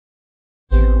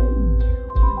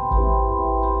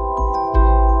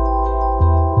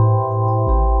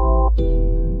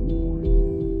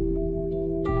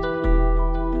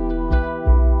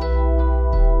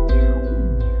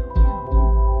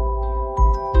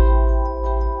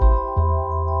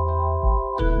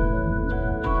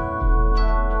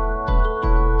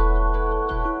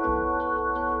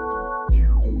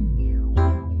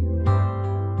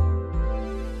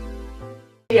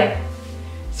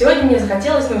мне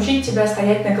захотелось научить тебя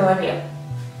стоять на голове.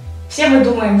 Все мы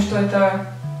думаем, что это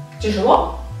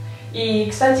тяжело. И,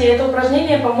 кстати, это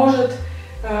упражнение поможет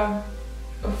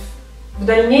в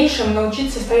дальнейшем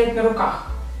научиться стоять на руках.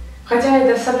 Хотя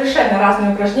это совершенно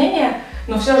разные упражнения,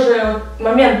 но все же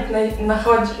момент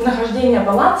нахождения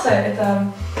баланса это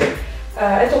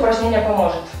упражнение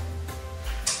поможет.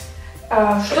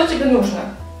 Что тебе нужно?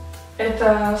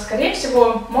 Это, скорее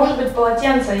всего, может быть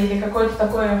полотенце или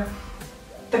какая-то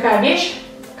такая вещь,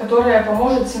 которая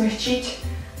поможет смягчить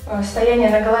стояние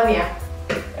на голове,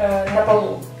 на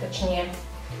полу, точнее.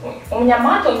 У меня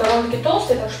мат, он довольно-таки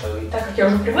толстый, так как я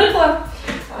уже привыкла,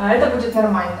 это будет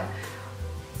нормально.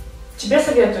 Тебе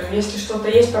советую, если что-то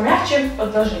есть помягче,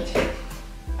 подложить.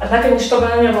 Однако, чтобы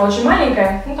она не была очень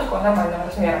маленькая, такого нормального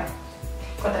размера,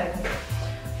 квадратника.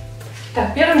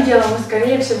 Так, первым делом мы,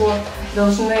 скорее всего,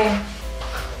 должны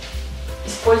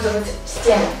использовать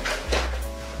стену.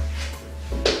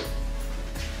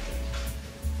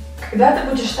 Когда ты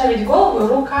будешь ставить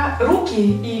голову, руки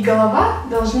и голова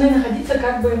должны находиться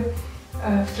как бы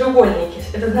в треугольнике.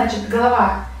 Это значит,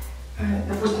 голова,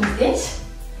 допустим, здесь,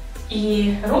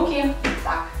 и руки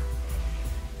так.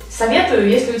 Советую,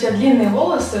 если у тебя длинные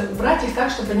волосы, убрать их так,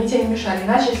 чтобы они тебе не мешали.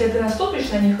 Иначе, если ты наступишь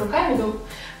на них руками, то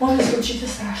может случиться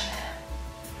страшное.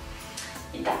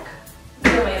 Итак,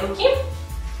 первые руки.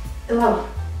 Голова.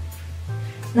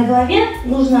 На голове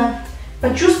нужно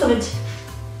почувствовать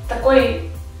такой...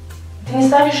 Ты не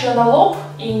ставишь ее на лоб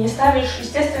и не ставишь,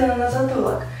 естественно, на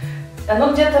затылок.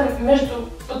 Оно где-то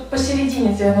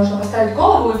посередине тебе нужно поставить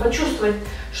голову и почувствовать,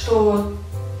 что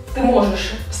ты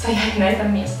можешь стоять на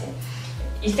этом месте.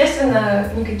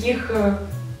 Естественно, никаких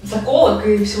заколок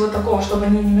и всего такого, чтобы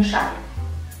они не мешали.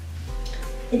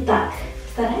 Итак,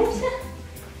 стараемся.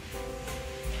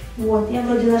 Вот, я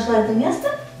вроде нашла это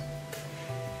место.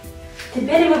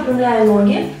 Теперь я выпрямляю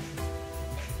ноги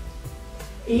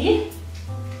и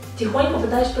тихонько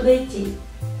пытаюсь подойти.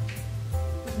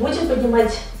 Будем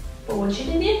поднимать по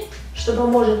очереди, что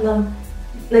поможет нам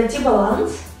найти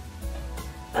баланс.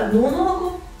 Одну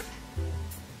ногу,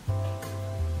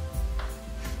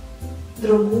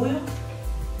 другую.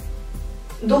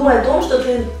 Думай о том, что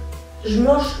ты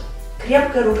жмешь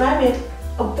крепко руками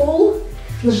о пол,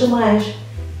 нажимаешь,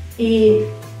 и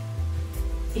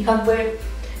как бы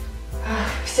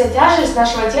вся тяжесть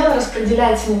нашего тела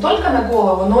распределяется не только на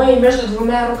голову, но и между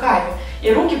двумя руками.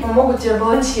 И руки помогут тебе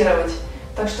балансировать.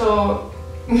 Так что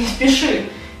не спеши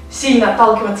сильно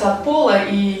отталкиваться от пола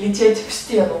и лететь в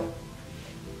стену.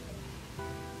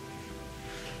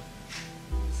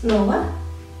 Снова.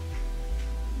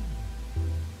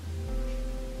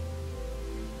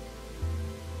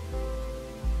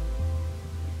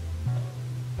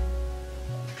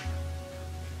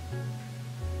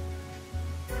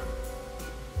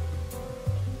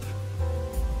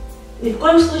 Ни в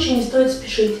коем случае не стоит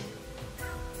спешить.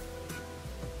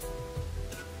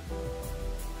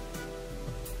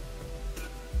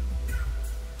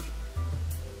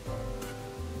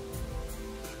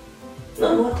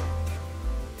 Ну вот.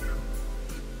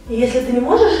 И если ты не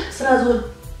можешь сразу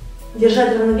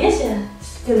держать равновесие,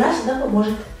 стена всегда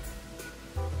поможет.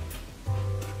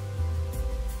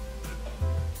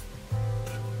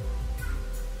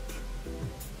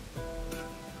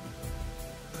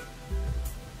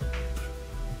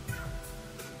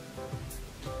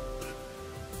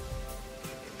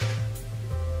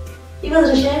 И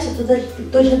возвращаемся туда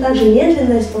точно так же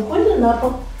медленно и спокойно на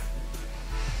пол.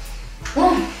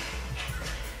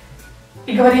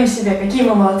 И говорим себе, какие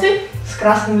мы молодцы, с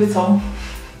красным лицом.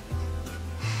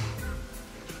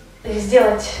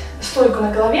 Сделать стойку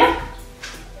на голове,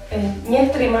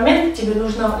 некоторые моменты тебе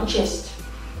нужно учесть.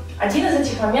 Один из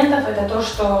этих моментов это то,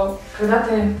 что когда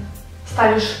ты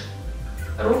ставишь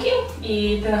руки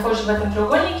и ты находишься в этом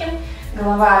треугольнике,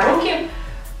 голова, руки,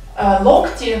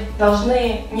 локти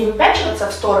должны не выпячиваться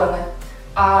в стороны,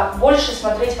 а больше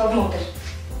смотреть вовнутрь.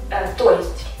 То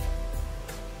есть,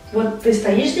 вот ты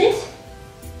стоишь здесь,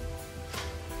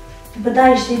 ты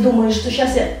пытаешься и думаешь, что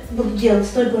сейчас я буду делать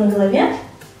стойку на голове,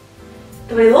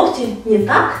 твои локти не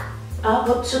так, а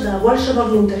вот сюда, больше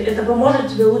вовнутрь. Это поможет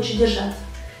тебе лучше держать.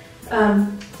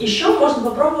 Еще можно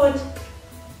попробовать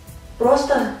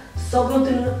просто с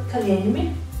согнутыми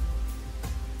коленями.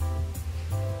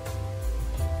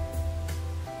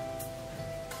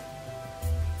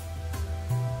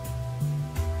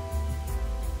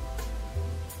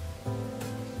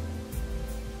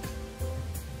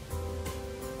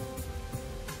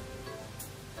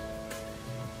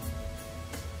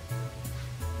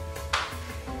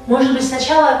 Может быть,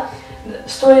 сначала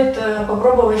стоит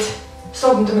попробовать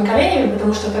согнутыми коленями,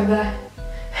 потому что тогда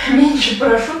меньше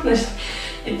парашютность,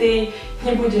 и ты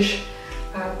не будешь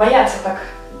бояться так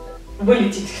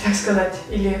вылететь, так сказать,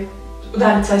 или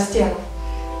удариться о стену.